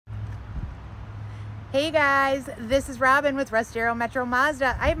Hey guys, this is Robin with Russ Darrow Metro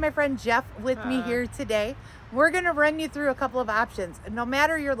Mazda. I have my friend Jeff with me here today. We're going to run you through a couple of options, no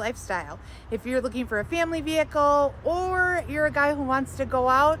matter your lifestyle. If you're looking for a family vehicle or you're a guy who wants to go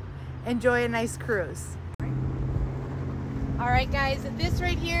out, enjoy a nice cruise. All right guys, this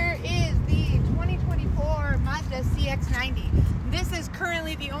right here is the 2024 Mazda CX-90. This is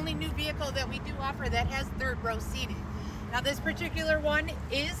currently the only new vehicle that we do offer that has third row seating. Now this particular one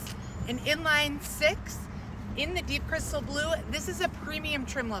is an inline 6 in the deep crystal blue. This is a premium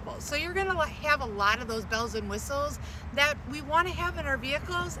trim level, so you're going to have a lot of those bells and whistles that we want to have in our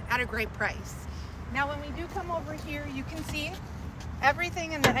vehicles at a great price. Now when we do come over here, you can see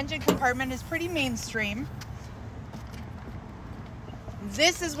everything in the engine compartment is pretty mainstream.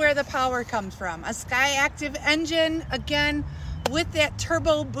 This is where the power comes from. A Sky Active engine, again with that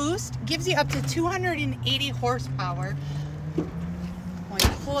turbo boost, gives you up to 280 horsepower. When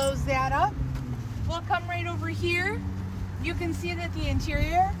you close that up, we'll come right over here. You can see that the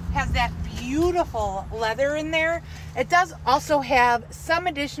interior has that beautiful leather in there. It does also have some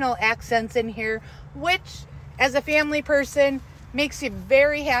additional accents in here, which as a family person makes you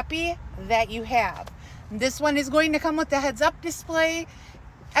very happy that you have. This one is going to come with the heads-up display.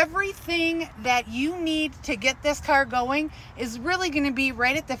 Everything that you need to get this car going is really going to be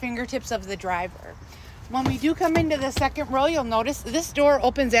right at the fingertips of the driver. When we do come into the second row, you'll notice this door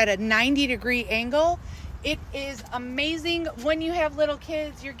opens at a 90-degree angle. It is amazing when you have little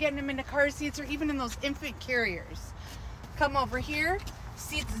kids, you're getting them into car seats or even in those infant carriers. Come over here,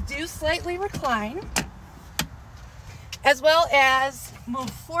 seats do slightly recline, as well as move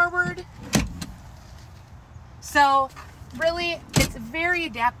forward. So really, it's very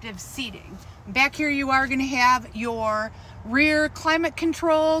adaptive seating. Back here you are going to have your rear climate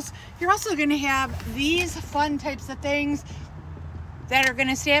controls. You're also going to have these fun types of things that are going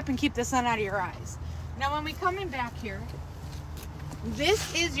to stay up and keep the sun out of your eyes. Now when we come in back here,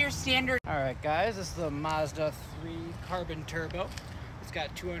 this is your standard. All right guys, this is the Mazda 3 Carbon Turbo. It's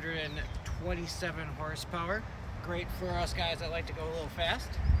got 227 horsepower. Great for us guys that like to go a little fast.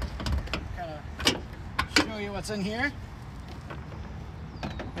 Kind of show you what's in here.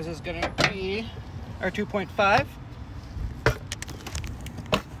 This is going to be our 2.5.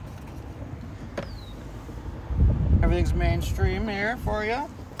 Everything's mainstream here for you. And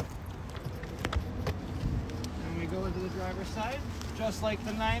we go into the driver's side, just like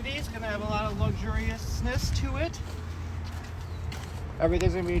the 90s, gonna have a lot of luxuriousness to it.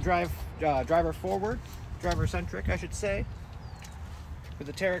 Everything's gonna be driver forward, driver centric, I should say. With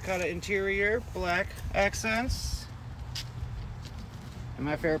the terracotta interior, black accents. And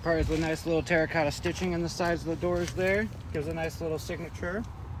my favorite part is the nice little terracotta stitching in the sides of the doors there. Gives a nice little signature.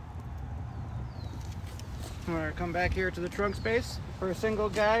 I'm going to come back here to the trunk space for a single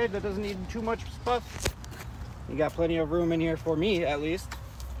guy that doesn't need too much stuff. You got plenty of room in here for me, at least.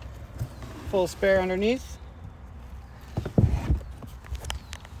 Full spare underneath.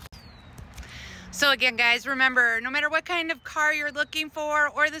 So again guys, remember, no matter what kind of car you're looking for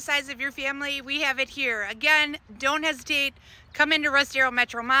or the size of your family, we have it here. Again, don't hesitate. Come into Russ Darrow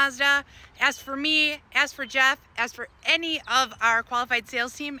Metro Mazda. Ask for me, ask for Jeff, ask for any of our qualified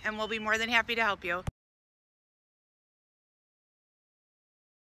sales team, and we'll be more than happy to help you.